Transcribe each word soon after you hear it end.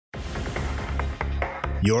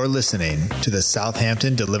You're listening to the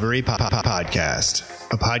Southampton Delivery Podcast,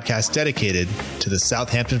 a podcast dedicated to the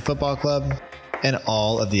Southampton Football Club and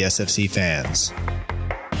all of the SFC fans.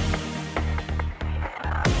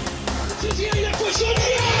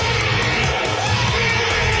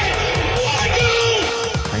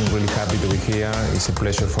 I'm really happy to be here. It's a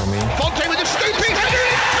pleasure for me. Fonte with a scooping header.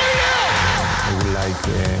 I would like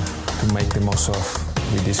to make the most of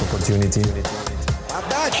with this opportunity.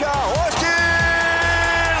 Отдача, Остин!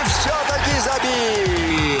 Все-таки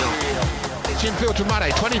забил! It's infield to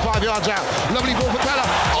Mane, 25 yards out. Lovely ball for Bella.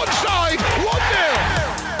 Onside, 1-0.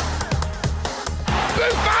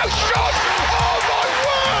 Buffon shot! Oh my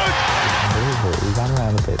word! He ran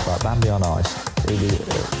around a bit like Bambi on ice. It was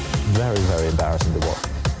very, very embarrassing to watch.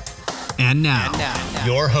 And now,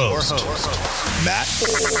 your host, Matt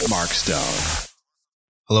Markstone.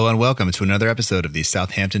 Hello and welcome to another episode of the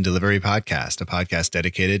Southampton Delivery Podcast, a podcast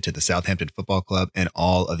dedicated to the Southampton Football Club and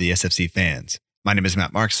all of the SFC fans. My name is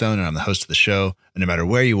Matt Markstone, and I'm the host of the show. And no matter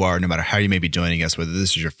where you are, no matter how you may be joining us, whether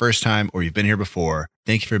this is your first time or you've been here before,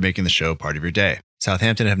 thank you for making the show part of your day.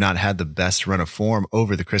 Southampton have not had the best run of form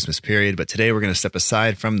over the Christmas period, but today we're going to step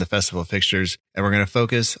aside from the festival fixtures and we're going to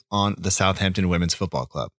focus on the Southampton Women's Football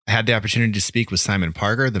Club. I had the opportunity to speak with Simon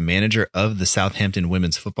Parker, the manager of the Southampton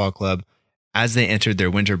Women's Football Club, as they entered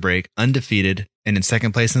their winter break undefeated and in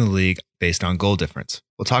second place in the league based on goal difference.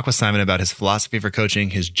 We'll talk with Simon about his philosophy for coaching,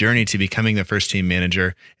 his journey to becoming the first team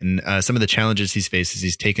manager, and some of the challenges he's faced as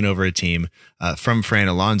he's taken over a team from Fran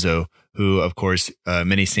Alonso, who, of course,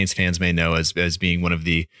 many Saints fans may know as being one of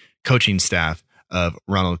the coaching staff of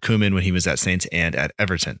Ronald Koeman when he was at Saints and at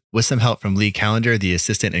Everton. With some help from Lee Callender, the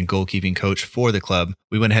assistant and goalkeeping coach for the club,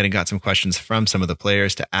 we went ahead and got some questions from some of the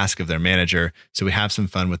players to ask of their manager, so we have some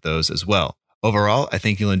fun with those as well. Overall, I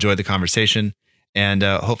think you'll enjoy the conversation and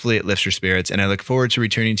hopefully it lifts your spirits. And I look forward to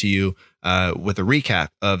returning to you with a recap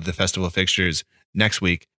of the festival fixtures next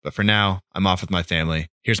week. But for now, I'm off with my family.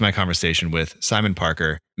 Here's my conversation with Simon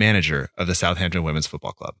Parker, manager of the Southampton Women's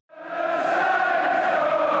Football Club.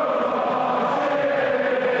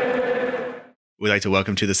 We'd like to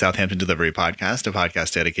welcome to the Southampton Delivery Podcast, a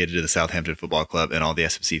podcast dedicated to the Southampton Football Club and all the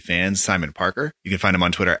SFC fans, Simon Parker. You can find him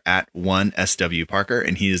on Twitter at 1SWParker,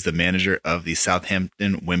 and he is the manager of the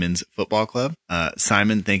Southampton Women's Football Club.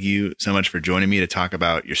 Simon, thank you so much for joining me to talk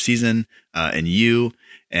about your season and you,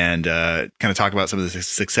 and kind of talk about some of the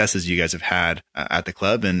successes you guys have had at the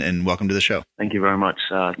club, and welcome to the show. Thank you very much.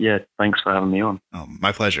 Thanks for having me on. Oh,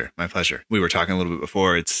 my pleasure. My pleasure. We were talking a little bit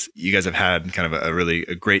before. You guys have had kind of a really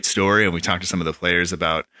great story, and we talked to some of the players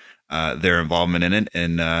about their involvement in it,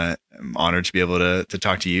 and I'm honored to be able to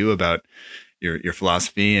talk to you about your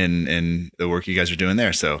philosophy and the work you guys are doing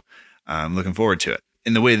there. So I'm looking forward to it.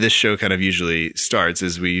 And the way this show kind of usually starts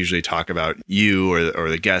is we usually talk about you or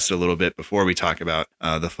the guest a little bit before we talk about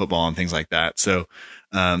the football and things like that. So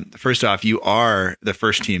first off, you are the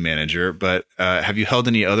first team manager, but have you held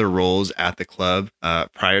any other roles at the club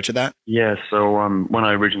prior to that? Yeah, so when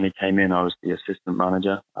I originally came in, I was the assistant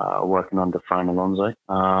manager working under Fran Alonso.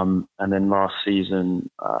 And then last season,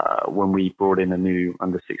 when we brought in a new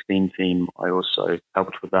under-16 team, I also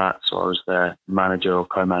helped with that. So I was their manager or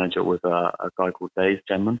co-manager with a guy called Dave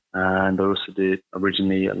Genman. And I also did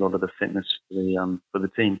originally a lot of the fitness for the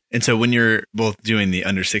team. And so when you're both doing the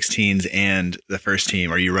under-16s and the first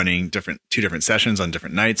team, are you running two different sessions on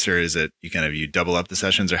different nights, or is it you double up the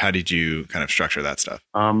sessions, or how did you kind of structure that stuff?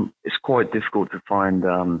 It's quite difficult to find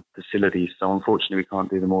facilities, so unfortunately we can't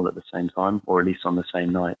do them all at the same time, or at least on the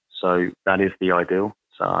same night. So that is the ideal.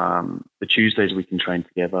 So the Tuesdays we can train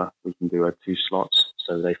together. We can do 2 slots,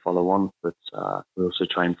 so they follow on. But we also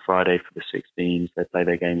train Friday for the 16s. They play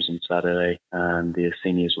their games on Saturday, and the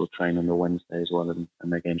seniors will train on the Wednesday as well, and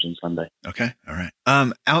their games on Sunday. Okay, all right.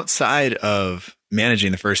 Outside of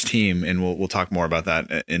managing the first team, and we'll talk more about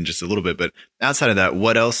that in just a little bit, but outside of that,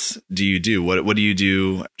 what else do you do? What do you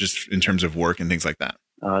do just in terms of work and things like that?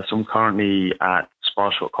 So I'm currently at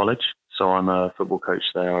Sparshot College. So I'm a football coach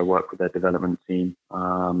there. I work with their development team.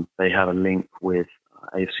 They have a link with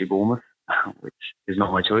AFC Bournemouth, which is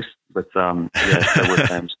not my choice, but they're with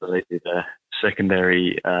them. So they do their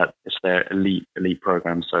secondary, it's their elite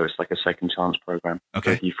program. So it's like a second chance program.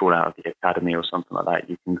 Okay. So if you fall out of the academy or something like that,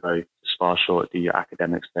 you can go to Sparshot, do your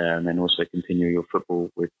academics there, and then also continue your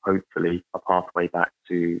football with hopefully a pathway back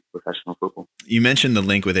to professional football. You mentioned the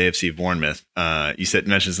link with AFC Bournemouth. You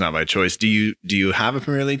mentioned it's not by choice. Do you have a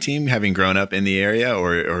Premier League team, having grown up in the area,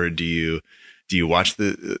 or do you watch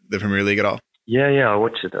the Premier League at all? Yeah, I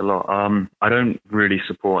watch it a lot. I don't really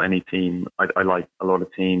support any team. I like a lot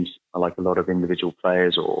of teams. I like a lot of individual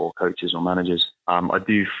players or coaches or managers. I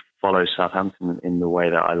do follow Southampton in the way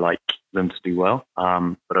that I like them to do well.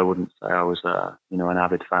 But I wouldn't say I was an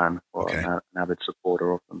avid fan or an avid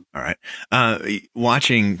supporter of them. All right.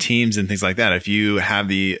 Watching teams and things like that, if you had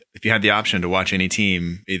the option to watch any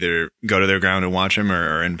team, either go to their ground and watch them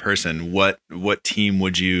or in person, what team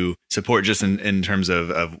would you support just in terms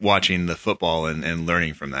of watching the football and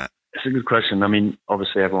learning from that? It's a good question. I mean,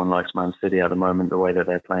 obviously everyone likes Man City at the moment, the way that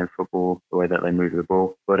they're playing football, the way that they move the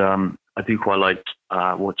ball. But I do quite like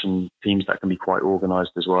watching teams that can be quite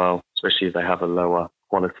organised as well, especially if they have a lower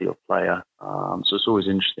quality of player. So it's always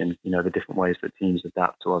interesting, the different ways that teams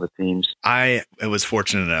adapt to other teams. I was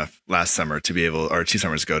fortunate enough last summer to be able, or 2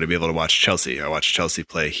 summers ago, to be able to watch Chelsea. I watched Chelsea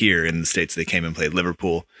play here in the States. They came and played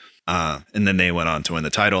Liverpool. And then they went on to win the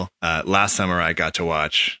title. Last summer, I got to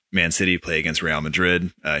watch Man City play against Real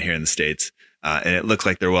Madrid here in the States. And it looks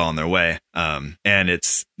like they're well on their way. And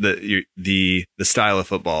it's the style of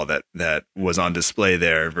football that was on display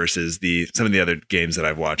there versus some of the other games that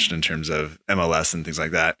I've watched in terms of MLS and things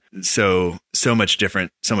like that. So much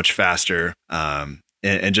different, so much faster, and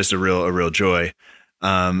just a real joy.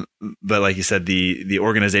 But like you said, the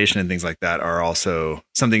organization and things like that are also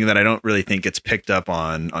something that I don't really think gets picked up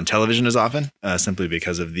on television as often, simply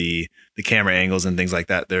because of the camera angles and things like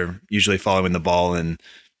that. They're usually following the ball, and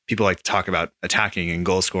people like to talk about attacking and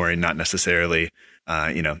goal scoring, not necessarily,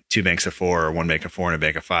 2 banks of 4 or 1 bank of 4 and a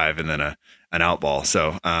bank of 5 and then an out ball.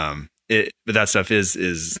 So, but that stuff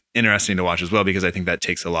is interesting to watch as well, because I think that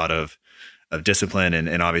takes a lot of discipline,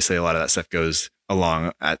 and obviously a lot of that stuff goes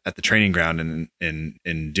along at the training ground and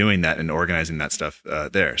in doing that and organizing that stuff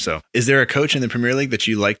there. So is there a coach in the Premier League that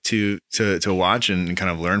you like to watch and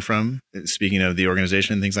kind of learn from, speaking of the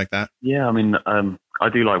organization and things like that? Yeah, I mean, I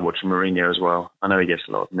do like watching Mourinho as well. I know he gets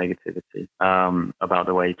a lot of negativity about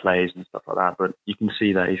the way he plays and stuff like that, but you can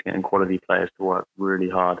see that he's getting quality players to work really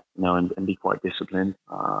hard, and be quite disciplined.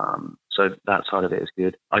 So that side of it is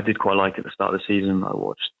good. I did quite like at the start of the season. I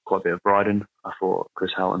watched quite a bit of Brighton. I thought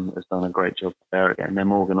Chris Houghton has done a great job there at getting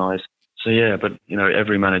them organised. So yeah, but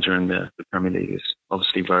every manager in the Premier League is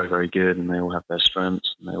obviously very, very good, and they all have their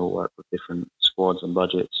strengths, and they all work with different squads and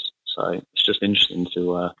budgets. So it's just interesting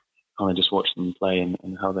to kind of just watch them play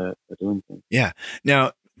and how they're doing things. Yeah.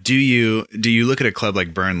 Now, do you look at a club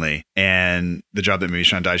like Burnley and the job that maybe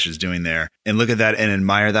Sean Dyche is doing there, and look at that and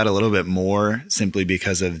admire that a little bit more, simply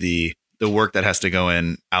because of the work that has to go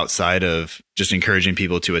in outside of just encouraging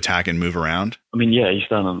people to attack and move around? I mean, yeah, he's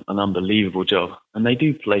done an unbelievable job, and they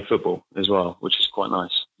do play football as well, which is quite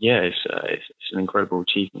nice. Yeah, it's an incredible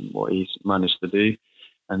achievement what he's managed to do,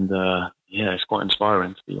 and it's quite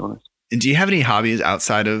inspiring, to be honest. And do you have any hobbies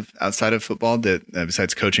outside of football that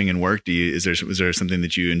besides coaching and work? Was there something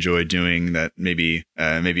that you enjoy doing that maybe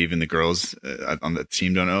even the girls on the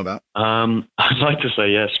team don't know about? I'd like to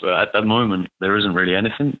say yes, but at the moment there isn't really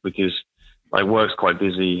anything, because work's quite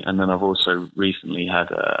busy, and then I've also recently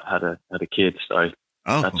had a kid, so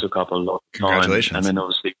that took up a lot of time. Congratulations! And then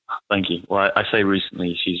obviously, thank you. Well, I say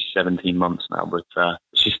recently, she's 17 months now, but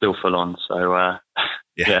she's still full on. So.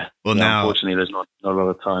 Yeah. Well, now unfortunately, there's not a lot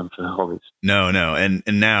of time for hobbies. No, and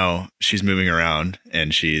now she's moving around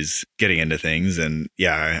and she's getting into things, and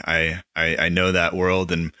yeah, I know that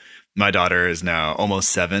world. And my daughter is now almost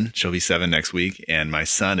 7; she'll be 7 next week, and my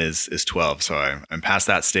son is 12. So I'm past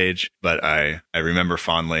that stage, but I remember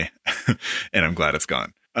fondly, and I'm glad it's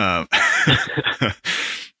gone.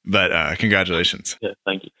 But congratulations. Yeah,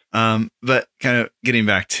 thank you. But kind of getting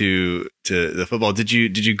back to the football, did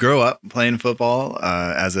you grow up playing football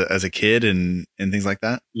as a kid and things like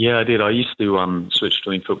that? Yeah, I did. I used to switch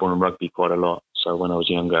between football and rugby quite a lot. So when I was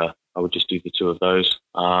younger, I would just do the 2 of those.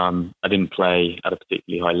 I didn't play at a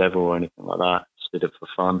particularly high level or anything like that. Just did it for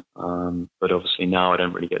fun. But obviously now I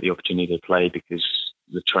don't really get the opportunity to play because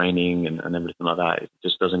the training and everything like that, it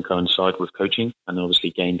just doesn't coincide with coaching, and obviously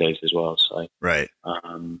game days as well. So right.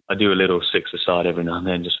 I do a little 6-a-side every now and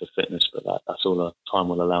then just for fitness, but that's all the time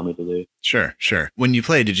will allow me to do. Sure. When you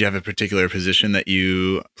played, did you have a particular position that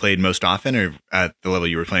you played most often, or at the level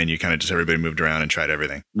you were playing, you kind of just everybody moved around and tried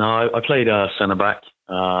everything? No, I played centre back.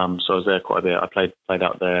 So I was there quite a bit. I played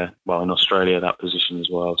out there, well, in Australia, that position as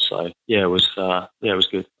well. So yeah, it was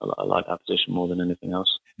good. I like that position more than anything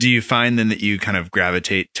else. Do you find then that you kind of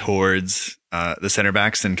gravitate towards the center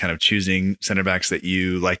backs and kind of choosing center backs that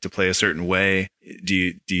you like to play a certain way?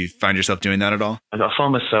 Do you find yourself doing that at all? I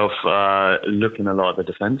find myself looking a lot at the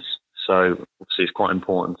defence. So obviously it's quite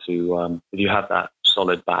important to, if you have that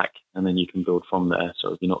solid back, and then you can build from there.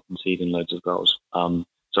 So if you're not conceding loads of goals.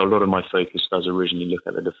 So a lot of my focus does originally look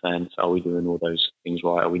at the defense. Are we doing all those things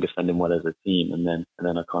right? Are we defending well as a team? And then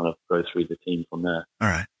I kind of go through the team from there. All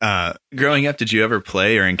right. Growing up, did you ever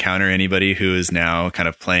play or encounter anybody who is now kind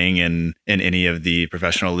of playing in any of the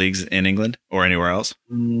professional leagues in England or anywhere else?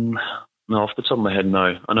 No, off the top of my head,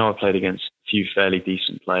 no. I know I played against a few fairly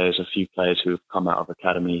decent players, a few players who have come out of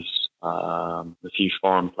academies, a few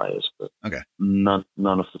foreign players, but none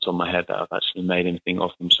off the top of my head that have actually made anything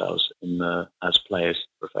of themselves as players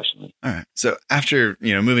professionally. All right. So after,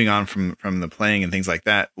 moving on from the playing and things like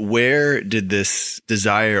that, where did this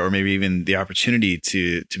desire or maybe even the opportunity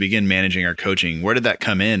to begin managing or coaching, where did that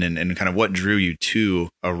come in and kind of what drew you to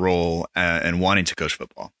a role and wanting to coach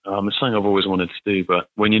football? It's something I've always wanted to do, but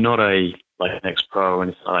when you're not an ex-pro or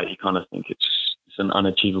anything like that, you kind of think it's an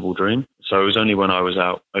unachievable dream. So it was only when I was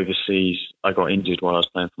out overseas, I got injured while I was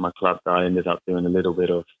playing for my club, that I ended up doing a little bit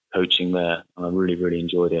of coaching there, and I really, really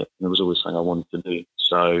enjoyed it. And it was always something I wanted to do.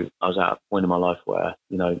 So I was at a point in my life where,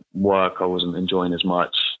 work I wasn't enjoying as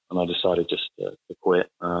much, and I decided just to quit.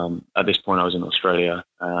 At this point, I was in Australia,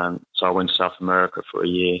 so I went to South America for a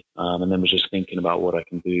year, and then was just thinking about what I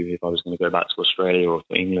can do if I was going to go back to Australia or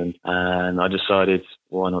to England. And I decided,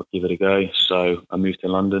 why not give it a go? So I moved to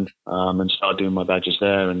London and started doing my badges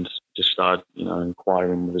there, and just started,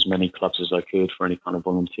 inquiring with as many clubs as I could for any kind of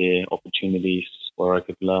volunteer opportunities where I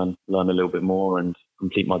could learn a little bit more and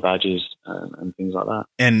complete my badges and things like that.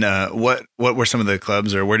 And what were some of the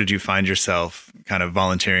clubs, or where did you find yourself kind of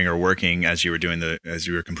volunteering or working as you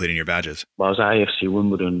were completing your badges? Well, I was at AFC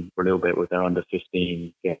Wimbledon for a little bit with their under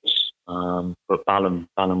 15 games. But Balham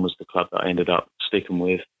was the club that I ended up sticking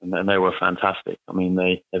with, and they were fantastic. I mean,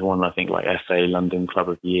 they've won, I think, like FA London Club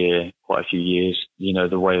of the Year quite a few years.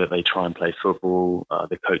 The way that they try and play football,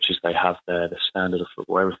 the coaches they have there, the standard of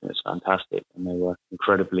football, everything is fantastic. And they were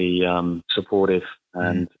incredibly supportive,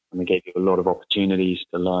 and they gave you a lot of opportunities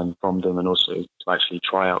to learn from them and also to actually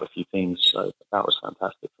try out a few things. So that was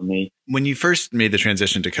fantastic for me. When you first made the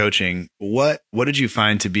transition to coaching, what did you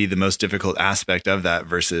find to be the most difficult aspect of that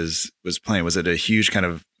versus was playing? Was it a huge kind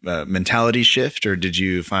of mentality shift, or did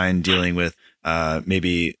you find dealing with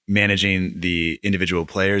maybe managing the individual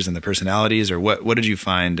players and the personalities, or what did you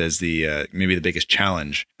find as the maybe the biggest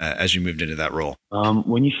challenge as you moved into that role?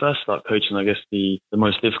 When you first start coaching, I guess the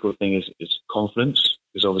most difficult thing is confidence,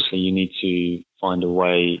 because obviously you need to find a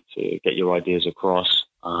way to get your ideas across,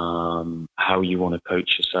 how you want to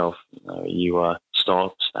coach yourself. Are you a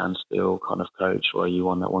stop, stand still kind of coach, or are you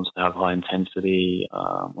one that wants to have high intensity,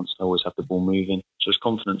 wants to always have the ball moving? So it's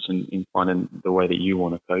confidence in finding the way that you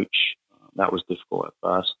want to coach. That was difficult at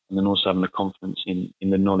first. And then also having the confidence in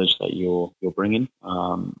the knowledge that you're bringing.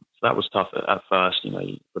 So that was tough at first,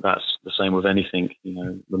 but that's the same with anything.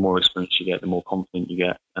 The more experience you get, the more confident you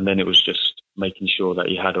get. And then it was just making sure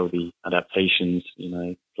that you had all the adaptations.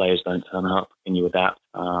 Players don't turn up. Can you adapt?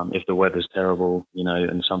 If the weather's terrible,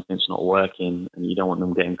 and something's not working, and you don't want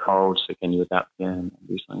them getting cold, so can you adapt again and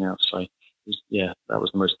do something else? So that was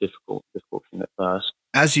the most difficult thing at first.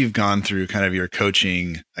 As you've gone through kind of your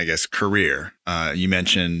coaching, I guess, career, you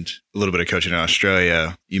mentioned a little bit of coaching in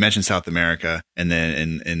Australia. You mentioned South America, and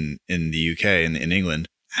then in the UK and in England.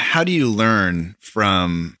 How do you learn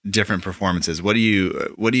from different performances? What do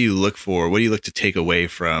you look for? What do you look to take away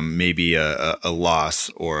from maybe a loss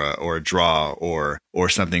or a draw or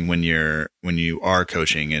something when you are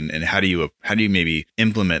coaching? And how do you maybe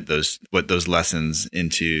implement those lessons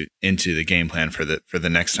into the game plan for the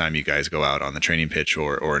next time you guys go out on the training pitch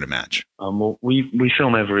or in a match? Well, we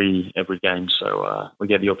film every game, so we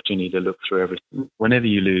get the opportunity to look through everything. Whenever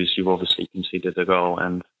you lose, you've obviously conceded a goal,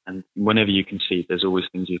 and whenever you concede, there's always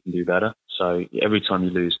things you can do better. So every time you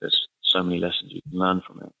lose, there's so many lessons you can learn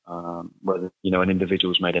from it. Whether an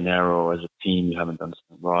individual's made an error, or as a team you haven't done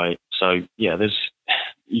something right. So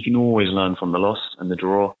you can always learn from the loss and the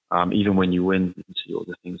draw. Even when you win, you can see all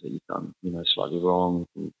the things that you've done, slightly wrong.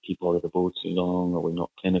 We keep hold of the ball too long, or we're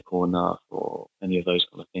not clinical enough, or any of those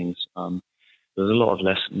kind of things. There's a lot of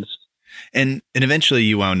lessons. And eventually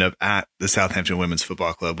you wound up at the Southampton Women's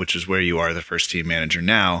Football Club, which is where you are the first team manager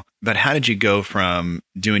now. But how did you go from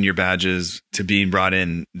doing your badges to being brought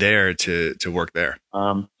in there to work there?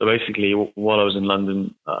 So basically, while I was in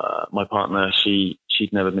London, my partner, she'd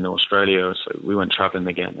never been to Australia, so we went traveling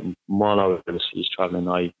again. And while I was overseas traveling,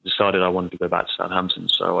 I decided I wanted to go back to Southampton.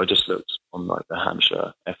 So I just looked on the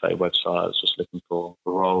Hampshire FA website. I was just looking for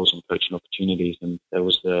roles and coaching opportunities, and there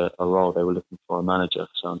was a role. They were looking for a manager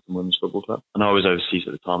for Southampton Women's Football Club. And I was overseas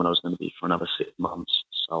at the time, and I was going to be for another 6 months.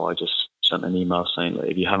 So I just sent an email saying that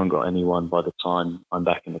if you haven't got anyone by the time I'm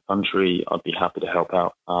back in the country, I'd be happy to help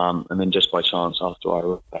out. And then just by chance, after I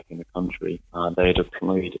was back in the country, they had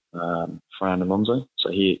employed Fran Alonso. So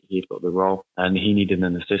he'd got the role and he needed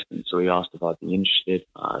an assistant. So he asked if I'd be interested.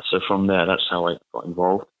 So from there, that's how I got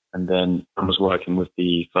involved. And then I was working with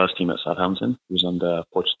the first team at Southampton, who was under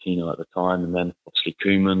Pochettino at the time, and then obviously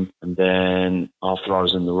Koeman. And then after I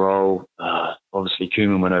was in the role, obviously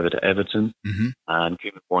Koeman went over to Everton, and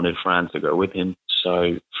Koeman wanted Fran to go with him.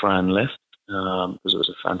 So Fran left because it was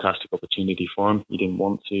a fantastic opportunity for him. He didn't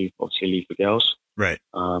want to obviously leave the girls. Right.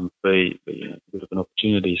 But it was an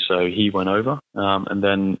opportunity. So he went over. And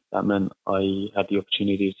then that meant I had the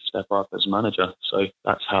opportunity to step up as manager. So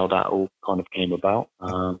that's how that all kind of came about.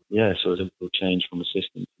 So it was a little change from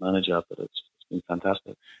assistant to manager, but it's been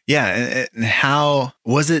fantastic. Yeah. And how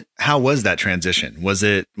was that transition? Was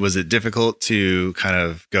it difficult to kind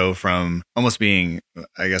of go from almost being,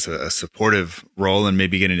 I guess, a supportive role and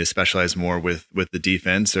maybe getting to specialize more with the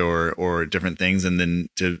defense or different things, and then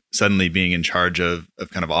to suddenly being in charge of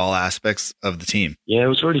kind of all aspects of the team? Yeah, it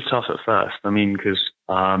was really tough at first. I mean, because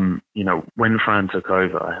when Fran took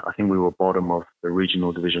over, I think we were bottom of the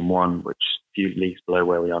regional Division 1, which is a few leagues below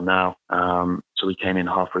where we are now. So we came in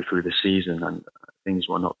halfway through the season and things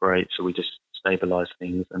were not great. So we just stabilized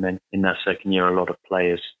things. And then in that second year, a lot of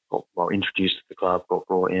players got introduced to the club, got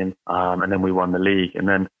brought in, and then we won the league. And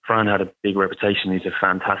then Fran had a big reputation. He's a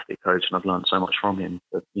fantastic coach, and I've learned so much from him.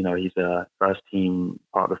 But, he's a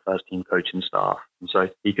part of the first team coaching staff. And so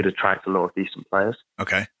he could attract a lot of decent players.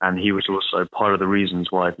 Okay. And he was also part of the reasons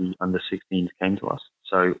why the under-16s came to us.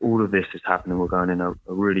 So all of this is happening. We're going in a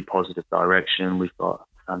really positive direction. We've got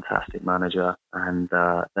a fantastic manager. And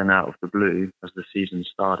then out of the blue, as the season's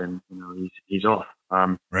starting, he's off.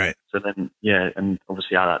 Right. So then, and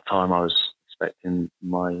obviously at that time I was expecting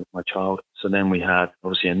my child. So then we had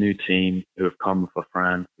obviously a new team who have come for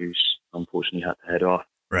Fran, who's unfortunately had to head off.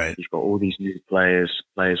 Right. He's got all these new players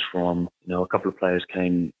from, a couple of players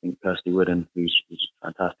came, I think Kirsty Wooden, who's a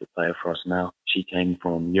fantastic player for us now. She came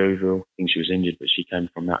from Yeovil. I think she was injured, but she came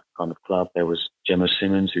from that kind of club. There was Gemma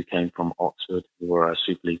Simmons, who came from Oxford, who were a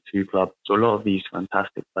Super League 2 club. So a lot of these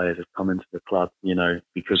fantastic players have come into the club,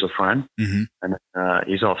 because of Fran. Mm-hmm. And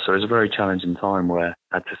he's off. So it was a very challenging time where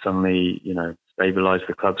I had to suddenly, stabilize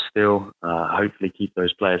the club still, hopefully keep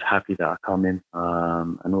those players happy that are coming,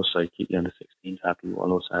 and also keep the under-16s happy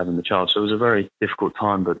while also having the child. So it was a very difficult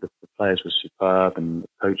time, but the players were superb and the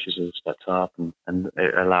coaches have stepped up and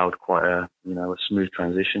it allowed quite a smooth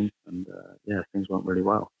transition, and things went really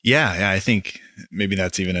well. Yeah, I think maybe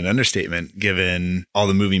that's even an understatement given all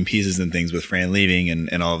the moving pieces and things with Fran leaving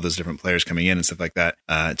and all of those different players coming in and stuff like that.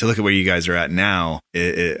 To look at where you guys are at now,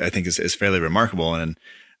 I think is fairly remarkable. And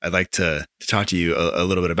I'd like to talk to you a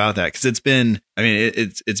little bit about that, because it's been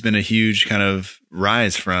a huge kind of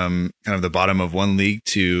rise from kind of the bottom of one league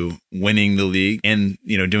to winning the league and,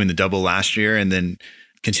 doing the double last year and then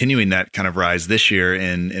continuing that kind of rise this year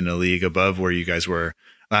in a league above where you guys were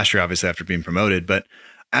last year, obviously after being promoted. But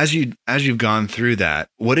as you've gone through that,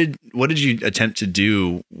 what did you attempt to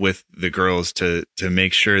do with the girls to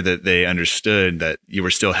make sure that they understood that you were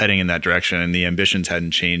still heading in that direction and the ambitions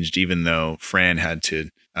hadn't changed, even though Fran had to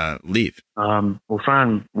leave?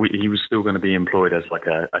 Fran, he was still going to be employed as like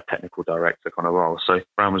a technical director kind of role. So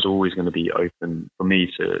Fran was always going to be open for me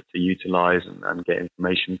to utilize and get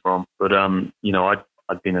information from. But,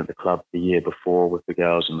 I'd been at the club the year before with the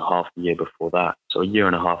girls and half the year before that. So a year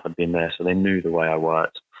and a half I'd been there. So they knew the way I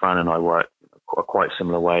worked. Fran and I worked a quite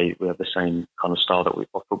similar way. We have the same kind of style that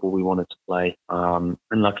football we wanted to play. And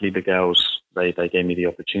luckily the girls, they gave me the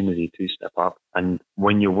opportunity to step up. And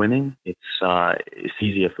when you're winning, it's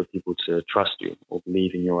easier for people to trust you or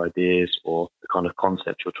believe in your ideas or the kind of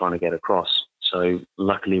concept you're trying to get across. So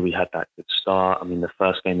luckily we had that good start. I mean, the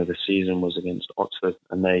first game of the season was against Oxford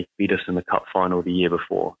and they beat us in the cup final the year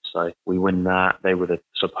before. So we win that. They were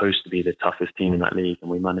supposed to be the toughest team in that league and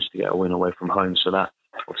we managed to get a win away from home. So that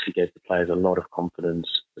obviously gave the players a lot of confidence,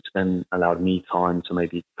 which then allowed me time to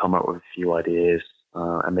maybe come up with a few ideas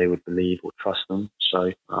and they would believe or trust them.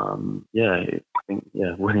 So, I think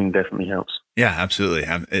winning definitely helps. Yeah, absolutely.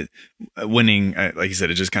 Winning, like you said,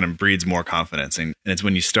 it just kind of breeds more confidence. And it's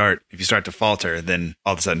when if you start to falter, then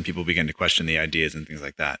all of a sudden people begin to question the ideas and things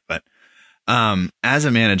like that. But As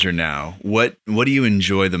a manager now, what do you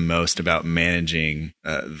enjoy the most about managing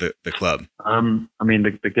the club? I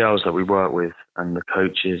mean, the girls that we work with and the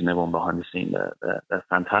coaches and everyone behind the scene, they're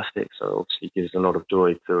fantastic. So obviously it gives a lot of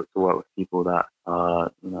joy to work with people that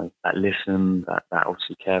that listen, that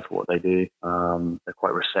obviously care for what they do. They're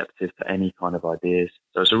quite receptive to any kind of ideas.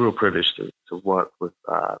 So it's a real privilege to work with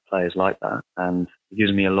players like that, and it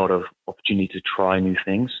gives me a lot of opportunity to try new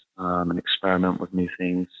things and experiment with new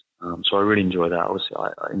things. So I really enjoy that. Obviously,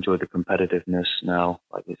 I enjoy the competitiveness now.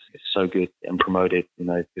 Like it's so good getting promoted,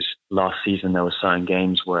 because last season there were certain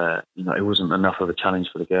games where, it wasn't enough of a challenge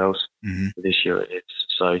for the girls. Mm-hmm. But this year it's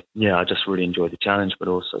so, yeah, I just really enjoy the challenge, but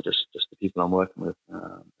also just the people I'm working with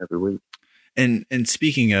every week. And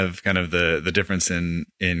speaking of kind of the difference in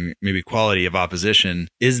maybe quality of opposition,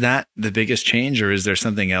 is that the biggest change, or is there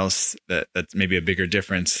something else that's maybe a bigger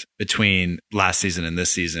difference between last season and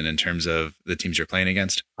this season in terms of the teams you're playing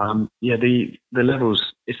against? Yeah, the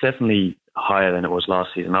levels, it's definitely higher than it was last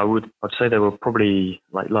season. I'd say they were probably,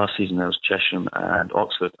 like last season there was Chesham and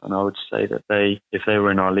Oxford, and I would say that if they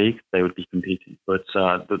were in our league, they would be competing. But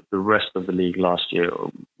the rest of the league last year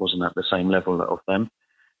wasn't at the same level of them.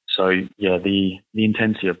 So yeah, the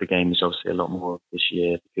intensity of the game is obviously a lot more this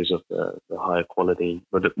year because of the higher quality.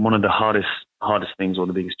 But one of the hardest things, or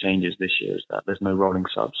the biggest changes this year, is that there's no rolling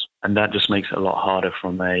subs, and that just makes it a lot harder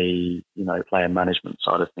from a player management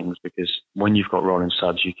side of things. Because when you've got rolling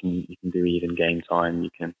subs, you can do even game time. You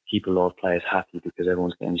can keep a lot of players happy because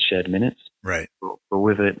everyone's getting shared minutes. Right. But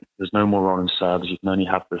with it, there's no more rolling subs. You can only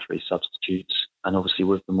have the 3 substitutes, and obviously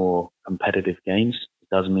with the more competitive games,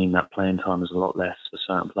 does mean that playing time is a lot less for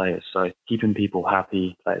certain players. So keeping people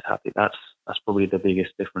happy, players happy, that's probably the biggest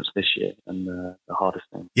difference this year, and the hardest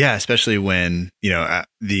thing. Yeah, especially when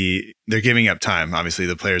they're giving up time. Obviously,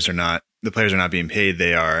 the players are not being paid.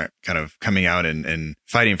 They are kind of coming out and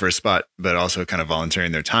fighting for a spot, but also kind of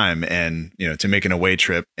volunteering their time. And to make an away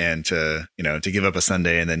trip and to give up a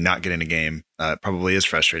Sunday and then not get in a game probably is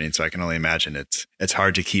frustrating. So I can only imagine it's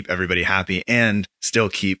hard to keep everybody happy and still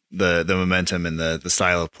keep the momentum and the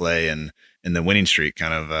style of play and the winning streak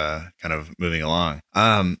kind of moving along.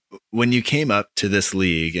 When you came up to this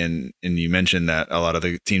league, and you mentioned that a lot of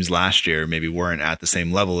the teams last year maybe weren't at the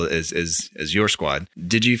same level as your squad,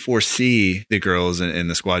 did you foresee the girls in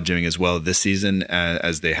the squad doing as well this season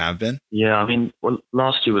as they have been? Yeah, I mean,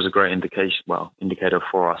 last year was a great indicator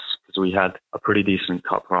for us, because we had a pretty decent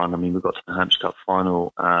cup run. I mean, we got to the Hampshire Cup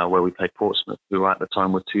final where we played Portsmouth, who at the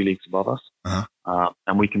time were 2 leagues above us. Uh-huh.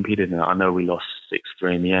 And we competed in it. I know we lost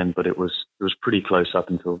 6-3 in the end, but it was pretty close up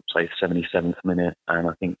until, say, 77th minute. And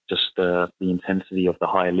I think just the intensity of the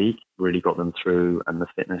higher league really got them through, and the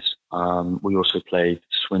fitness. We also played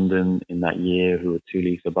Swindon in that year, who were 2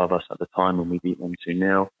 leagues above us at the time, and we beat them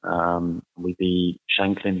 2-0. We beat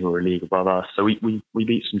Shanklin, who were a league above us. So we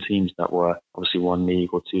beat some teams that were obviously 1 league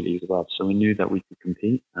or 2 leagues above. So we knew that we could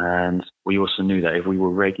compete, and we also knew that if we were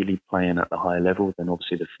regularly playing at the higher level, then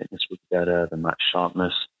obviously the fitness would be better, the match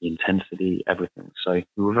sharpness, the intensity, everything. So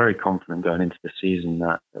we were very confident going into the season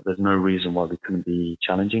that there's no reason why we couldn't be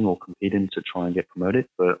challenging or competing to try and get promoted.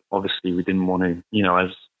 But obviously we didn't want to,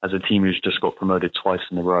 as a team who's just got promoted twice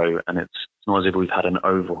in a row, and it's not as if we've had an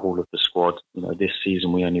overhaul of the squad. This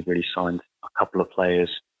season we only really signed a couple of players,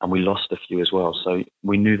 and we lost a few as well. So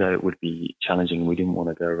we knew that it would be challenging. We didn't want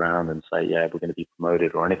to go around and say, yeah, we're going to be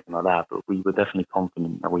promoted or anything like that. But we were definitely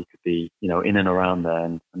confident that we could be, in and around there.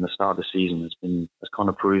 And the start of the season has kind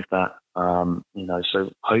of proved that. So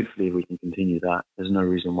hopefully we can continue that. There's no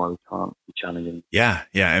reason why we can't be challenging. Yeah.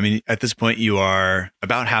 I mean, at this point you are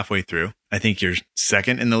about halfway through. I think you're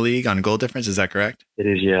second in the league on goal difference. Is that correct? It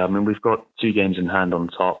is, yeah. I mean, we've got 2 games in hand on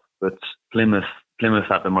top, but Plymouth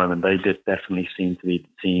at the moment, they did definitely seem to be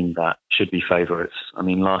the team that should be favourites. I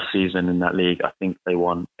mean, last season in that league, I think they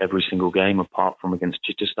won every single game apart from against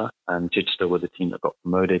Chichester, and Chichester were the team that got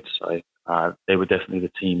promoted. So they were definitely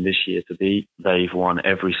the team this year to beat. They've won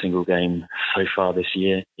every single game so far this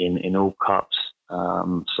year in all cups.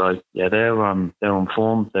 So yeah, they're on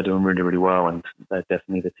form. They're doing really, really well, and they're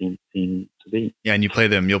definitely the team to beat. Yeah, and you'll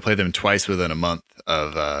play them twice within a month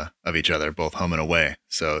of each other, both home and away.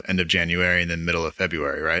 So end of January and then middle of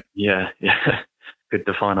February, right? Yeah. Could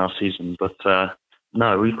define our season, but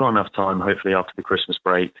no, we've got enough time, hopefully, after the Christmas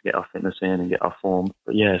break to get our fitness in and get our form.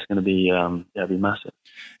 But yeah, it's going to be be massive.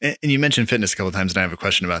 And you mentioned fitness a couple of times, and I have a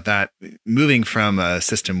question about that. Moving from a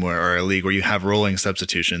system or a league where you have rolling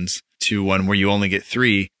substitutions to one where you only get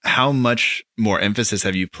 3, how much more emphasis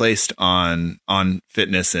have you placed on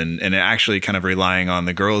fitness and actually kind of relying on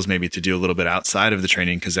the girls maybe to do a little bit outside of the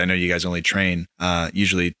training? Because I know you guys only train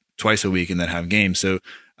usually twice a week and then have games. So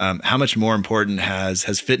How much more important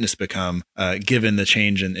has fitness become given the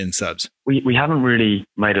change in subs? We haven't really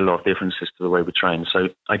made a lot of differences to the way we train. So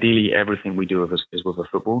ideally, everything we do is with a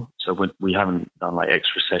football. So we haven't done like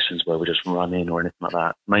extra sessions where we're just running or anything like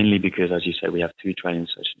that. Mainly because, as you say, we have 2 training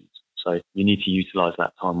sessions. So you need to utilize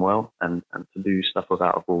that time well, and to do stuff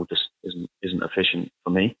without a ball just isn't efficient for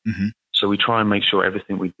me. Mm-hmm. So we try and make sure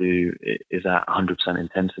everything we do is at 100%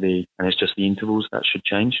 intensity, and it's just the intervals that should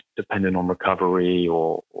change depending on recovery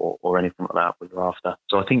or anything like that we're after.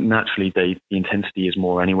 So I think naturally the intensity is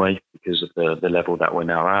more anyway because of the level that we're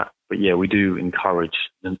now at. But yeah, we do encourage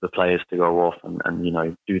the players to go off and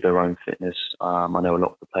do their own fitness. I know a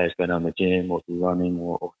lot of the players go down the gym or do running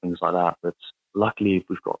or things like that, but luckily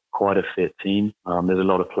we've got quite a fit team. There's a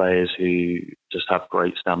lot of players who just have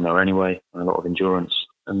great stamina anyway and a lot of endurance.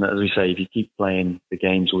 And as we say, if you keep playing the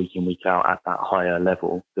games week in, week out at that higher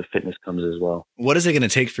level, the fitness comes as well. What is it going to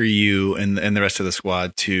take for you and the rest of the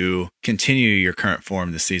squad to continue your current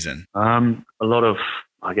form this season? A lot of,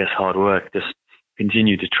 I guess, hard work. Just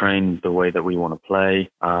continue to train the way that we want to play.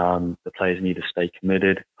 The players need to stay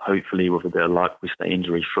committed. Hopefully, with a bit of luck, we stay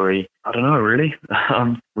injury free. I don't know, really.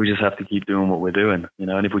 We just have to keep doing what we're doing,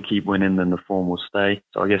 and if we keep winning, then the form will stay.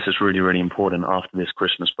 So I guess it's really, really important after this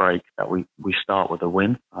Christmas break that we start with a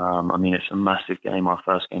win. It's a massive game, our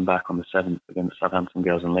first game back on the 7th against Southampton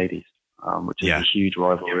Girls and Ladies. Which is a huge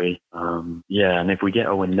rivalry. And if we get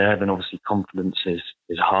a win there, then obviously confidence is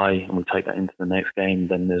high, and we take that into the next game,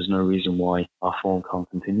 then there's no reason why our form can't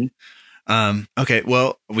continue. Okay,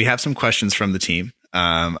 well, we have some questions from the team.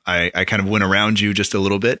 I kind of went around you just a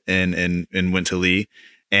little bit and went to Lee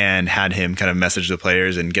and had him kind of message the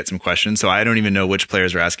players and get some questions. So I don't even know which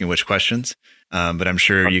players are asking which questions. But I'm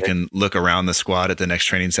sure you can look around the squad at the next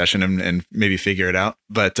training session and maybe figure it out.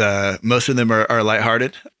 But most of them are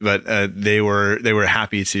lighthearted, but they were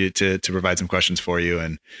happy to provide some questions for you,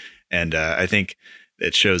 and I think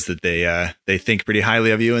it shows that they think pretty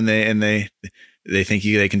highly of you, and they think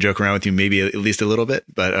they can joke around with you maybe at least a little bit,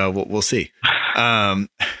 but we'll see.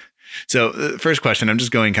 So the first question, I'm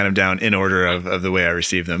just going kind of down in order of the way I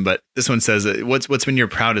received them, but this one says, what's been your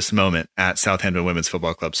proudest moment at Southampton Women's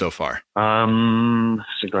Football Club so far?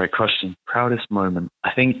 That's a great question. Proudest moment.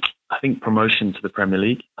 I think promotion to the Premier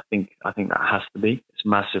League. I think that has to be. It's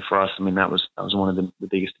massive for us. That was one of the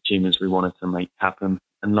biggest achievements we wanted to make happen.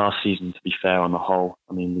 And last season, to be fair, on the whole,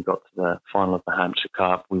 we got to the final of the Hampshire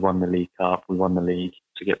Cup. We won the League Cup. We won the league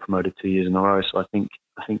to get promoted 2 years in a row. So I think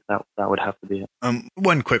that would have to be it.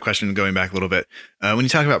 One quick question, going back a little bit. When you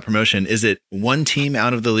talk about promotion, is it one team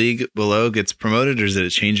out of the league below gets promoted, or does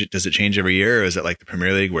it change every year, or is it like the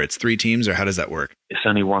Premier League where it's 3 teams, or how does that work? It's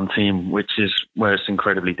only one team, which is where it's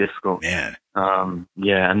incredibly difficult. Man.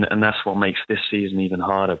 And that's what makes this season even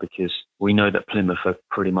harder, because we know that Plymouth are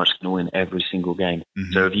pretty much going to win every single game.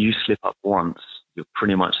 Mm-hmm. So if you slip up once, you're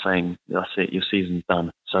pretty much saying, that's it, your season's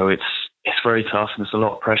done. So it's very tough, and it's a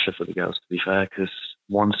lot of pressure for the girls, to be fair, because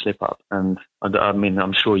one slip up, and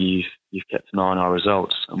I'm sure you've kept an eye on our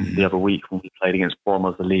results. The other week when we played against bottom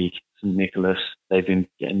of the league, St. Nicholas, they've been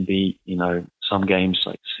getting beat, some games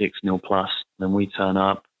like 6-0 plus. Then we turn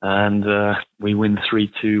up and we win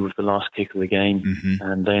 3-2 with the last kick of the game. Mm-hmm.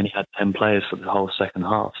 And they only had 10 players for the whole second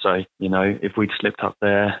half. So, if we'd slipped up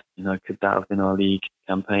there, could that have been our league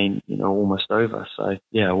campaign, almost over? So,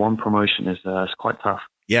 yeah, one promotion is quite tough.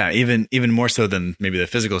 Yeah, even more so than maybe the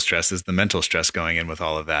physical stress is the mental stress going in with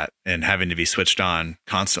all of that and having to be switched on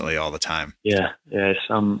constantly all the time. Yeah, it's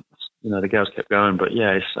the girls kept going, but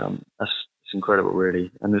yeah, it's incredible,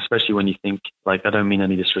 really. And especially when you think, I don't mean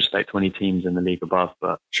any disrespect to any teams in the league above,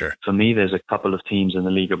 but sure, for me, there's a couple of teams in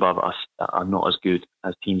the league above us that are not as good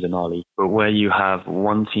as teams in our league. But where you have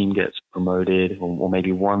one team gets promoted, or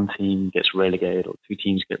maybe one team gets relegated, or 2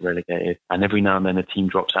 teams get relegated, and every now and then a team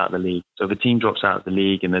drops out of the league. So if a team drops out of the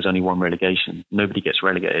league and there's only one relegation, nobody gets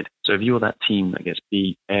relegated. So if you're that team that gets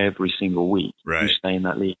beat every single week, right, you stay in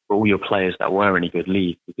that league. But all your players that were any good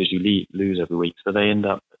leave, because you lose every week. So they end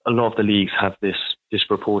up, a lot of the leagues have this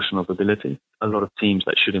disproportion of ability. A lot of teams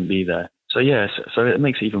that shouldn't be there. So yes, so it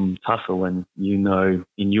makes it even tougher when in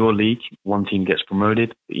your league one team gets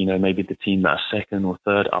promoted, but maybe the team that are second or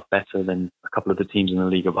third are better than a couple of the teams in the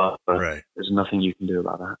league above. But right, there's nothing you can do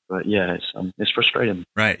about that. But yeah, it's frustrating.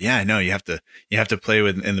 Right. Yeah, I know you have to play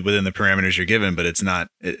within the parameters you're given, but it's not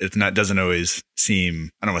doesn't always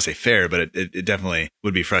seem, I don't want to say fair, but it definitely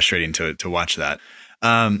would be frustrating to watch that.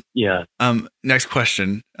 Next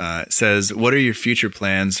question says, what are your future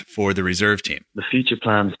plans for the reserve team? The future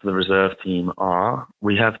plans for the reserve team are,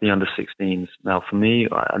 we have the under-16s. Now, for me,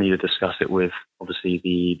 I need to discuss it with, obviously,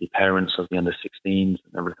 the parents of the under-16s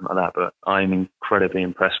and everything like that, but I'm incredibly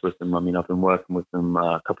impressed with them. I mean, I've been working with them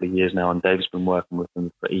a couple of years now, and Dave's been working with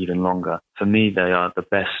them for even longer. For me, they are the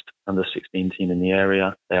best under-16 team in the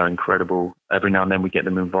area. They are incredible. Every now and then we get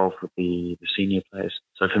them involved with the senior players.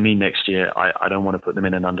 So for me, next year, I don't want to put them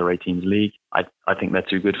in an under-18s league. I think they're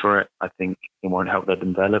too good for it. I think it won't help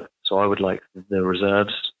them develop. So I would like the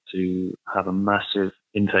reserves to have a massive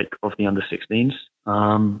intake of the under-16s.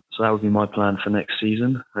 So that would be my plan for next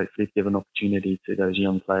season. Hopefully give an opportunity to those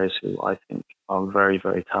young players who I think are very,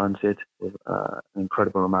 very talented with an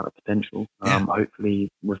incredible amount of potential. Hopefully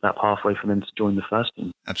with that pathway for them to join the first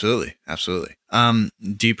team. Absolutely.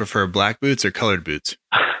 Do you prefer black boots or colored boots?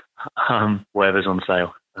 Whatever's on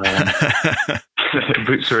sale.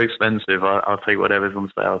 Boots are expensive. I'll take whatever's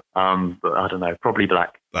on sale. But I don't know. Probably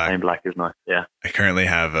black. Plain black is nice. Yeah. I currently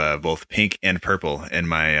have both pink and purple, and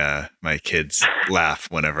my kids laugh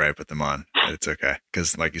whenever I put them on. But it's okay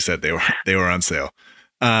because, like you said, they were on sale.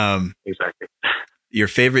 Exactly. Your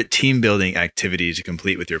favorite team building activity to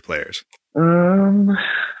complete with your players?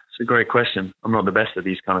 It's a great question. I'm not the best at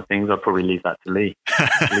these kind of things. I'll probably leave that to Lee.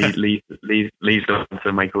 Lee's the one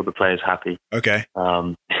to make all the players happy. Okay.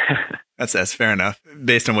 That's fair enough.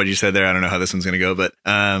 Based on what you said there, I don't know how this one's going to go, but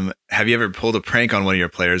have you ever pulled a prank on one of your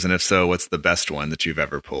players? And if so, what's the best one that you've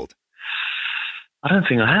ever pulled? I don't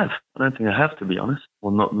think I have, to be honest.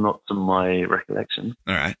 Well, not to my recollection.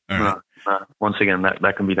 All right. Once again,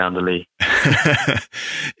 that can be down to Lee.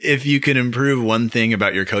 If you could improve one thing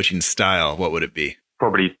about your coaching style, what would it be?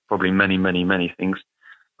 Probably many things.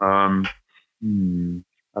 I don't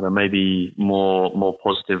know, maybe more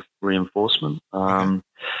positive reinforcement. Okay.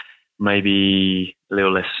 Maybe a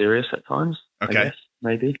little less serious at times. Okay. I guess,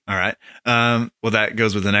 maybe. All right. Well, that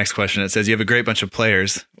goes with the next question. It says you have a great bunch of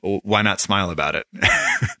players. Why not smile about it?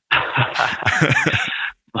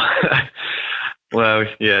 Well,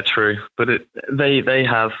 yeah, true. But they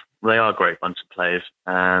are a great bunch of players,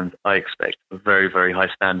 and I expect very, very high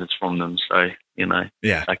standards from them. So,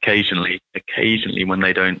 occasionally when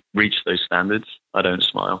they don't reach those standards, I don't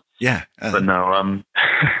smile. Yeah. But no,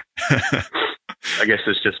 I guess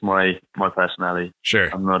it's just my personality. Sure.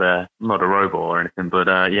 I'm not a robot or anything, but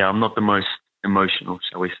I'm not the most emotional,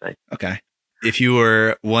 shall we say. Okay. If you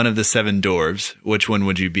were one of the 7 dwarves, which one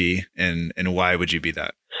would you be, and why would you be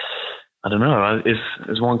that? I don't know.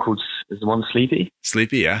 Is one Sleepy?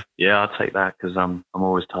 Sleepy, yeah. Yeah, I'll take that because I'm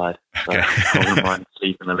always tired. So okay. I wouldn't mind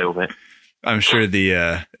sleeping a little bit. I'm sure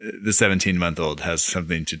the 17-month-old has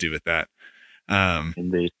something to do with that.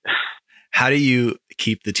 Indeed. How do you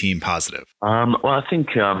keep the team positive? Well, I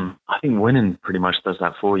think winning pretty much does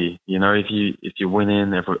that for you. You know, if you're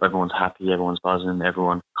winning, everyone's happy, everyone's buzzing,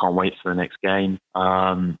 everyone can't wait for the next game.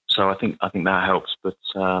 So I think that helps. But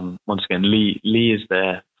once again, Lee is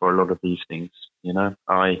there for a lot of these things. You know,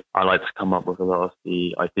 I like to come up with a lot of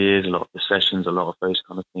the ideas, a lot of the sessions, a lot of those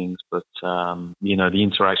kind of things. But the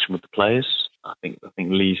interaction with the players, I think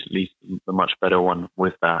Lee's the much better one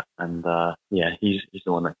with that, and he's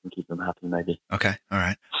the one that can keep them happy, maybe. Okay, all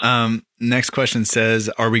right. Next question says,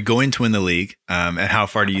 are we going to win the league? And how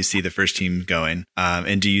far do you see the first team going?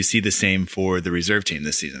 And do you see the same for the reserve team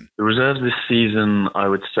this season? The reserves this season, I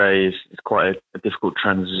would say, is quite a difficult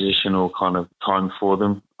transitional kind of time for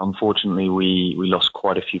them. Unfortunately, we lost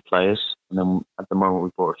quite a few players, and then at the moment we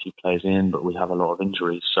brought a few players in, but we have a lot of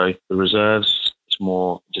injuries. So the reserves, it's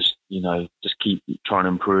more just keep trying to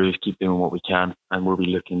improve, keep doing what we can, and we'll be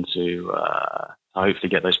looking to hopefully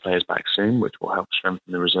get those players back soon, which will help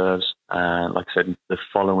strengthen the reserves. Like I said, the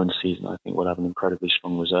following season, I think we'll have an incredibly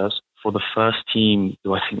strong reserves. For the first team,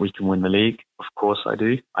 do I think we can win the league? Of course I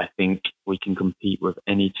do. I think we can compete with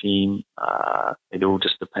any team. It all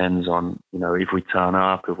just depends on, if we turn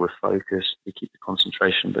up, if we're focused, we keep the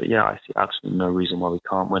concentration. But yeah, I see absolutely no reason why we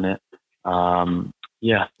can't win it. For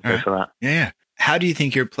that. Yeah. How do you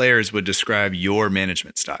think your players would describe your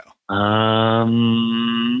management style? How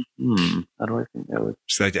do I think they would?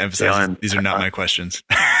 Just like to emphasize, these are not my questions.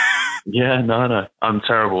 Yeah, no. I'm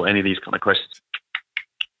terrible at any of these kind of questions.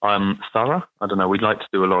 I'm thorough. I don't know. We'd like to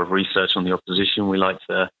do a lot of research on the opposition. We like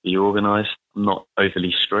to be organised. I'm not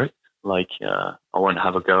overly strict. I won't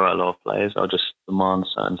have a go at a lot of players. I'll just demand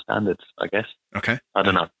certain standards, I guess. Okay. I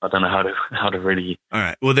don't know how to really. All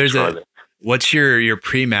right. Well, what's your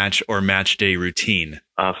pre-match or match day routine?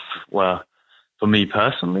 Well, for me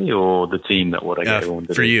personally, or the team that what I get everyone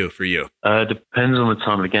to do? For you. Depends on the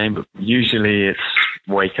time of the game, but usually it's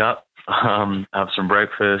wake up, have some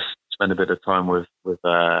breakfast, spend a bit of time with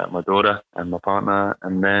my daughter and my partner,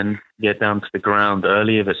 and then get down to the ground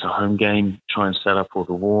early if it's a home game, try and set up all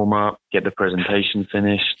the warm-up, get the presentation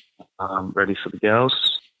finished, ready for the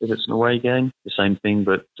girls. If it's an away game, the same thing,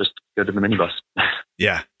 but just go to the minibus.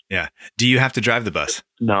 Yeah. Yeah. Do you have to drive the bus?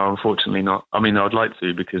 No, unfortunately not. I mean, I'd like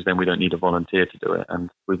to, because then we don't need a volunteer to do it. And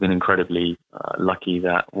we've been incredibly lucky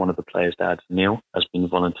that one of the players' dads, Neil, has been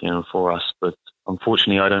volunteering for us. But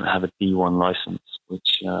unfortunately, I don't have a D1 license,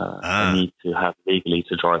 which I need to have legally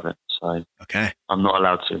to drive it. So I'm not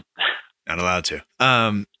allowed to. Not allowed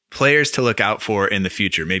to. Players to look out for in the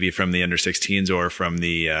future, maybe from the under-16s or from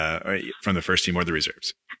the first team or the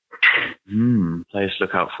reserves. Players to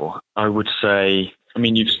look out for. I would say, I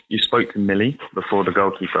mean, you spoke to Millie before, the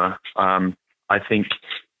goalkeeper. I think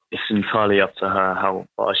it's entirely up to her how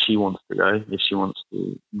far she wants to go, if she wants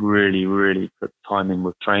to really, really put time in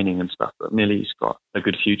with training and stuff. But Millie's got a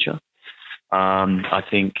good future. I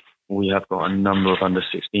think we have got a number of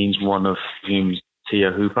under-16s, one of whom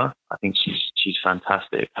Tia Hooper. I think she's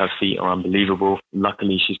fantastic. Her feet are unbelievable.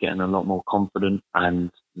 Luckily, she's getting a lot more confident,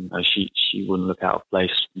 and she wouldn't look out of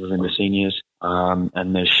place within the seniors.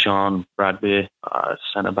 And there's Sean Bradbeer,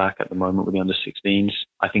 centre back at the moment with the under-16s.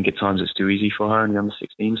 I think at times it's too easy for her in the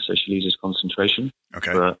under-16s, so she loses concentration.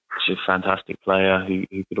 Okay. But she's a fantastic player who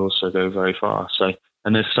could also go very far. So,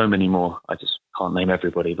 and there's so many more. I just can't name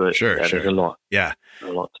everybody, but there's a lot. Yeah,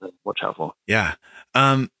 a lot to watch out for. Yeah.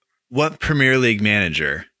 What Premier League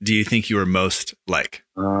manager do you think you were most like?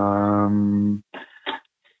 That's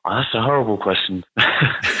a horrible question.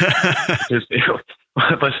 Because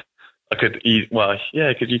I could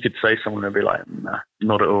because you could say someone and be like, nah,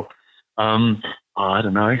 not at all. I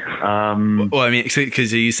don't know. Well, I mean,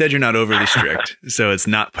 because you said you're not overly strict, so it's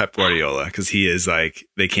not Pep Guardiola, because he is like,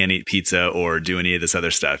 they can't eat pizza or do any of this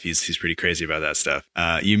other stuff. He's pretty crazy about that stuff.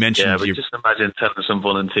 You mentioned, but just imagine telling some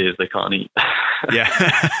volunteers they can't eat. Yeah.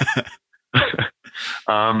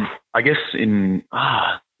 I guess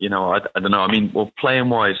I don't know. I mean, well, playing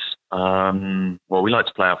wise, we like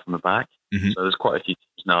to play out from the back. Mm-hmm. So there's quite a few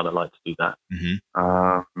teams now that like to do that.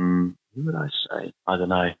 Mm-hmm. Who would I say? I don't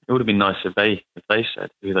know. It would have been nice if they said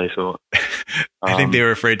who they thought. I think they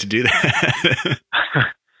were afraid to do that.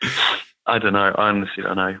 I don't know. I honestly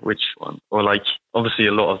don't know which one. Or like, obviously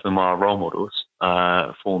a lot of them are role models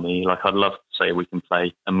for me. Like, I'd love to say we can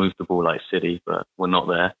play and move the ball like City, but we're not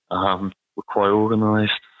there. We're quite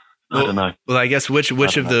organised. I don't know. Well, I guess which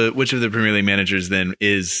of the Premier League managers then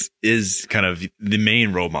is kind of the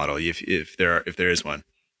main role model, if there is one?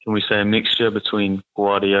 Can we say a mixture between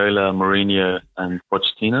Guardiola, Mourinho, and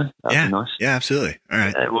Pochettino? That'd be nice. Yeah, absolutely. All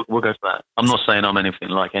right. We'll go for that. I'm not saying I'm anything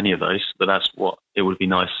like any of those, but that's what it would be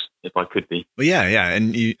nice if I could be. Well, yeah.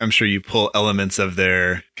 And I'm sure you pull elements of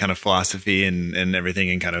their kind of philosophy and everything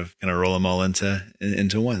and kind of roll them all into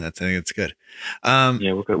one. I think it's good.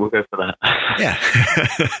 We'll go for that.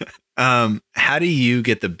 Yeah. How do you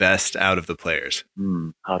get the best out of the players?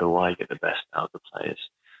 How do I get the best out of the players?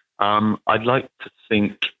 I'd like to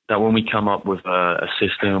think that when we come up with a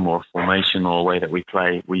system or a formation or a way that we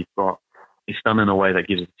play, it's done in a way that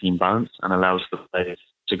gives the team balance and allows the players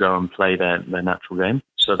to go and play their natural game.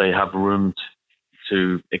 So they have room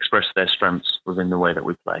to express their strengths within the way that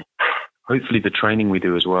we play. Hopefully the training we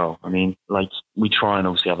do as well. I mean, like, we try and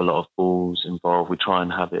obviously have a lot of balls involved. We try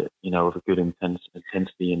and have it, with a good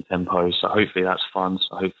intensity and tempo. So hopefully that's fun.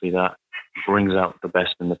 So hopefully that brings out the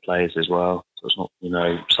best in the players as well. So it's not,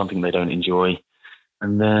 something they don't enjoy.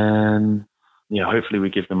 And then, hopefully we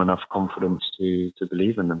give them enough confidence to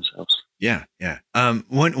believe in themselves. Yeah.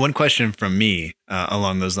 One question from me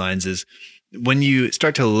along those lines is, when you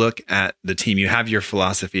start to look at the team, you have your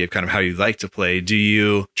philosophy of kind of how you like to play. Do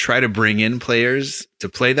you try to bring in players to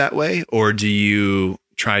play that way, or do you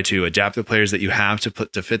try to adapt the players that you have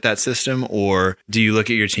to fit that system? Or do you look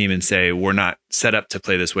at your team and say, we're not set up to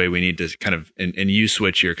play this way, we need to kind of, and you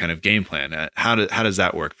switch your kind of game plan? How does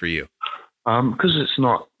that work for you? Because it's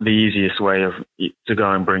not the easiest way to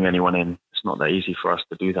go and bring anyone in. It's not that easy for us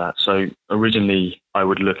to do that. So originally I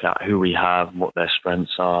would look at who we have, what their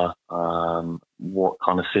strengths are, what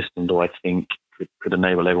kind of system do I think could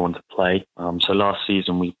enable everyone to play. So last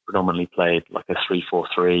season we predominantly played like a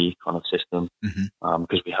 3-4-3 kind of system,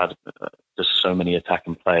 because we had just so many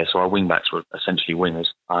attacking players. So our wing backs were essentially wingers,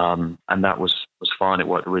 and that was fine. It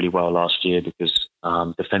worked really well last year because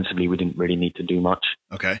defensively we didn't really need to do much.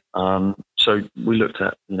 Okay. So we looked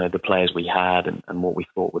at the players we had and what we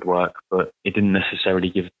thought would work, but it didn't necessarily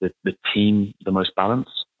give the team the most balance.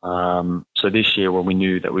 So this year, when we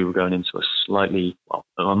knew that we were going into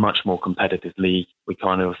a much more competitive league, we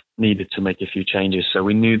kind of needed to make a few changes. So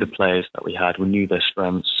we knew the players that we had, we knew their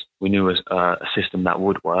strengths, we knew a system that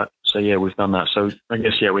would work. yeah, we've done that. So I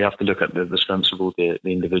guess, yeah, we have to look at the strengths of all the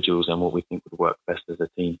individuals and what we think would work best as a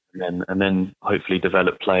team. And then hopefully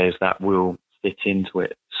develop players that will fit into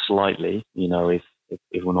it slightly, you know, if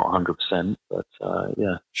we're not 100%. But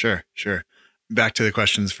yeah. Sure. Back to the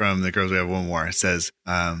questions from the girls. We have one more. It says,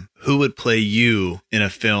 who would play you in a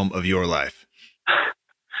film of your life?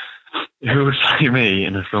 Who would play me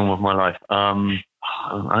in a film of my life? I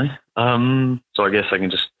don't know. So I guess I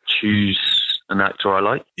can just choose an actor I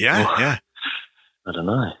like. Yeah. I don't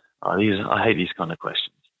know. I hate these kind of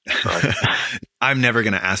questions. So. I'm never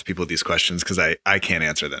going to ask people these questions because I can't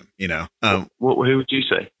answer them, you know. Who would you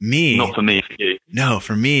say? Me. Not for me, for you. No,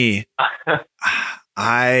 for me.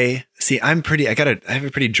 I have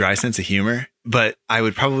a pretty dry sense of humor, but I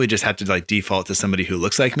would probably just have to like default to somebody who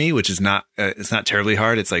looks like me, which is not, it's not terribly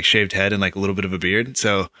hard. It's like shaved head and like a little bit of a beard.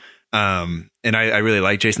 So, and I really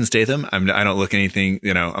like Jason Statham. I don't look anything,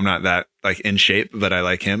 you know, I'm not that like in shape, but I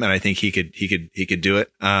like him and I think he could do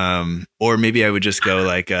it. Or maybe I would just go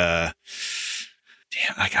like, I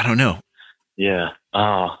don't know. Yeah.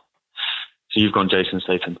 So you've gone Jason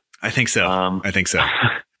Statham. I think so.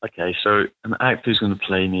 Okay, so an actor who's going to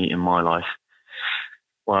play me in my life.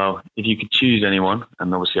 Well, if you could choose anyone,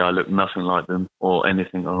 and obviously I look nothing like them or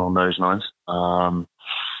anything along those lines. I'm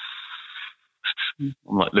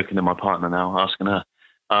like looking at my partner now, asking her.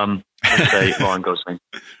 I'd say Ryan Gosling.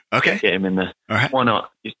 Okay. Get him in there. All right. Why not?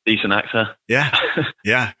 He's a decent actor. Yeah.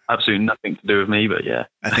 Yeah. Absolutely nothing to do with me, but yeah.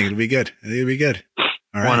 I think it'll be good.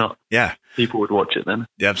 All right. Why not? Yeah. People would watch it then.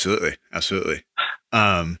 Yeah, absolutely.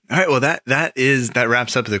 All right. Well, that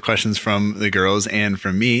wraps up the questions from the girls and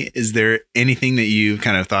from me. Is there anything that you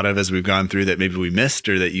kind of thought of as we've gone through that maybe we missed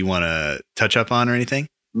or that you want to touch up on or anything?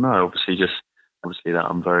 No, obviously that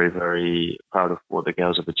I'm very, very proud of what the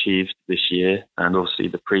girls have achieved this year and obviously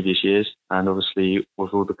the previous years. And obviously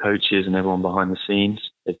with all the coaches and everyone behind the scenes,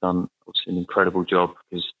 they've done obviously an incredible job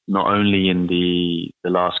because not only in the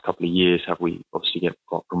last couple of years have we obviously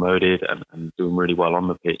got promoted and doing really well on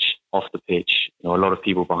the pitch, off the pitch. You know, a lot of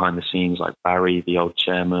people behind the scenes like Barry, the old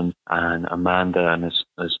chairman, and Amanda, and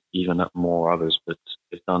there's even more others, but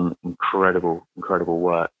they've done incredible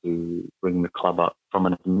work to bring the club up from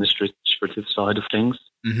an administrative side of things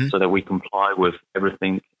so that we comply with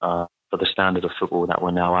everything for the standard of football that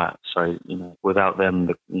we're now at. So, you know, without them,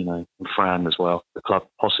 and Fran as well, the club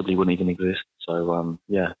possibly wouldn't even exist. So,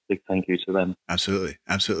 yeah, big thank you to them. Absolutely.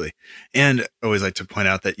 And I always like to point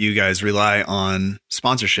out that you guys rely on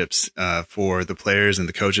sponsorships for the players and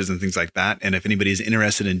the coaches and things like that. And if anybody's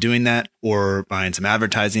interested in doing that or buying some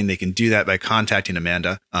advertising, they can do that by contacting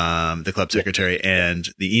Amanda, the club secretary, and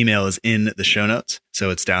the email is in the show notes. So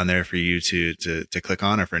it's down there for you to click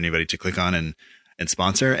on or for anybody to click on and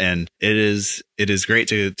sponsor. And it is great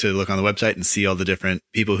to look on the website and see all the different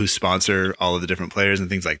people who sponsor all of the different players and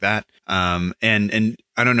things like that. And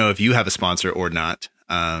I don't know if you have a sponsor or not,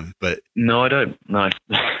 but no, I don't. No.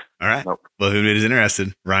 All right. Nope. Well, who is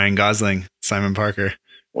interested? Ryan Gosling, Simon Parker.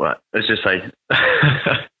 Well, let's just say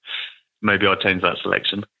maybe I'll change that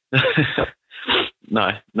selection.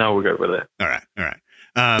 No, we'll go with it. All right.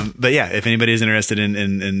 But yeah, if anybody is interested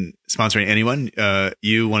in sponsoring anyone,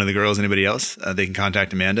 you, one of the girls, anybody else, they can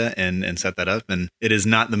contact Amanda and set that up. And it is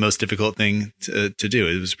not the most difficult thing to do.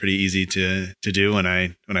 It was pretty easy to do when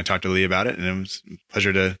I talked to Lee about it. And it was a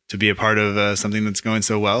pleasure to be a part of something that's going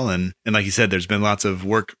so well. And like you said, there's been lots of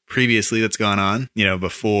work previously that's gone on, you know,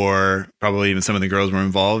 before probably even some of the girls were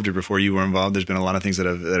involved or before you were involved. There's been a lot of things that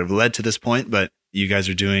have led to this point, but you guys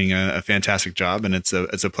are doing a fantastic job, and it's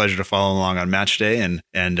a pleasure to follow along on match day and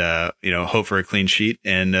hope for a clean sheet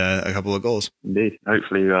and a couple of goals. Indeed.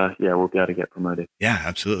 Hopefully, we'll be able to get promoted. Yeah,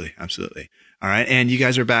 absolutely. All right. And you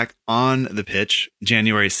guys are back on the pitch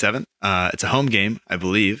January 7th. It's a home game, I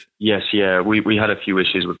believe. Yes. Yeah. We had a few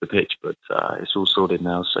issues with the pitch, but it's all sorted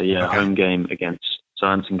now. So yeah, okay. Home game against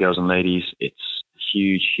Southampton girls and ladies. It's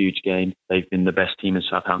huge game. They've been the best team in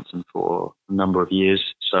Southampton for a number of years.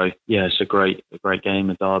 So yeah, it's a great game,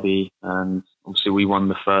 a derby, and obviously we won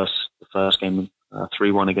the first game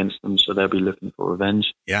 3-1 against them, so they'll be looking for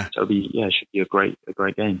revenge. Yeah. So it should be a great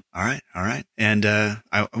game. All right. And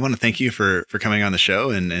I want to thank you for coming on the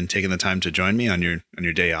show and taking the time to join me on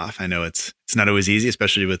your day off. I know it's not always easy,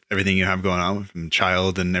 especially with everything you have going on from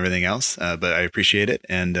child and everything else. But I appreciate it,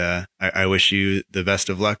 and I wish you the best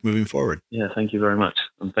of luck moving forward. Yeah, thank you very much,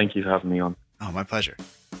 and thank you for having me on. Oh, my pleasure.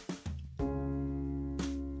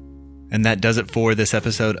 And that does it for this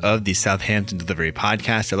episode of the Southampton Delivery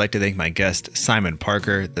Podcast. I'd like to thank my guest, Simon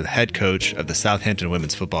Parker, the head coach of the Southampton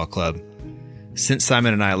Women's Football Club. Since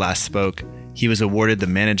Simon and I last spoke, he was awarded the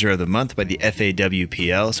Manager of the Month by the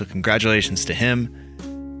FAWPL, so congratulations to him.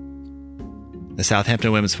 The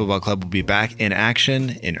Southampton Women's Football Club will be back in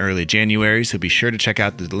action in early January, so be sure to check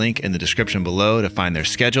out the link in the description below to find their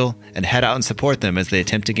schedule and head out and support them as they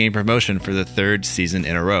attempt to gain promotion for the third season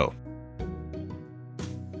in a row.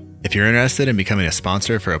 If you're interested in becoming a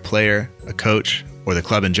sponsor for a player, a coach, or the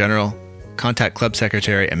club in general, contact Club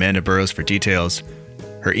Secretary Amanda Burrows for details.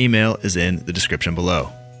 Her email is in the description below.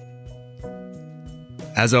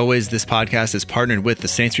 As always, this podcast is partnered with The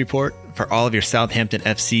Saints Report. For all of your Southampton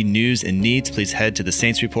FC news and needs, please head to The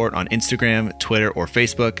Saints Report on Instagram, Twitter, or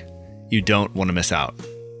Facebook. You don't want to miss out.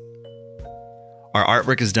 Our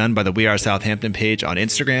artwork is done by the We Are Southampton page on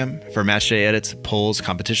Instagram. For matchday edits, polls,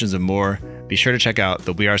 competitions, and more, be sure to check out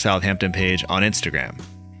the We Are Southampton page on Instagram.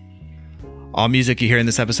 All music you hear in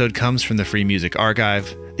this episode comes from the Free Music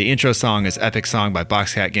Archive. The intro song is Epic Song by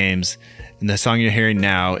Boxcat Games, and the song you're hearing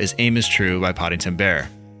now is Aim is True by Poddington Bear.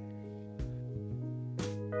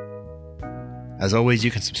 As always, you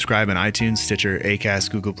can subscribe on iTunes, Stitcher, Acast,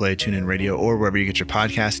 Google Play, TuneIn Radio, or wherever you get your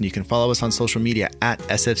podcasts, and you can follow us on social media at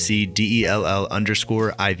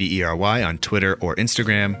SFCDELL_IVERY on Twitter or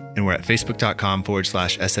Instagram, and we're at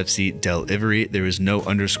facebook.com/SFCDelivery. There is no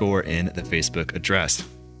underscore in the Facebook address.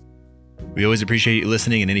 We always appreciate you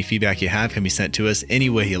listening, and any feedback you have can be sent to us any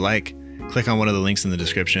way you like. Click on one of the links in the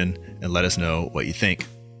description and let us know what you think.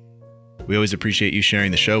 We always appreciate you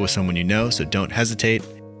sharing the show with someone you know, so don't hesitate.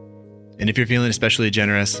 And if you're feeling especially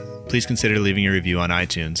generous, please consider leaving a review on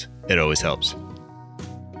iTunes. It always helps.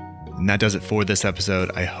 And that does it for this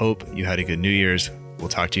episode. I hope you had a good New Year's. We'll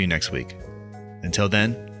talk to you next week. Until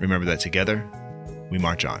then, remember that together, we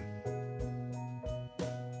march on.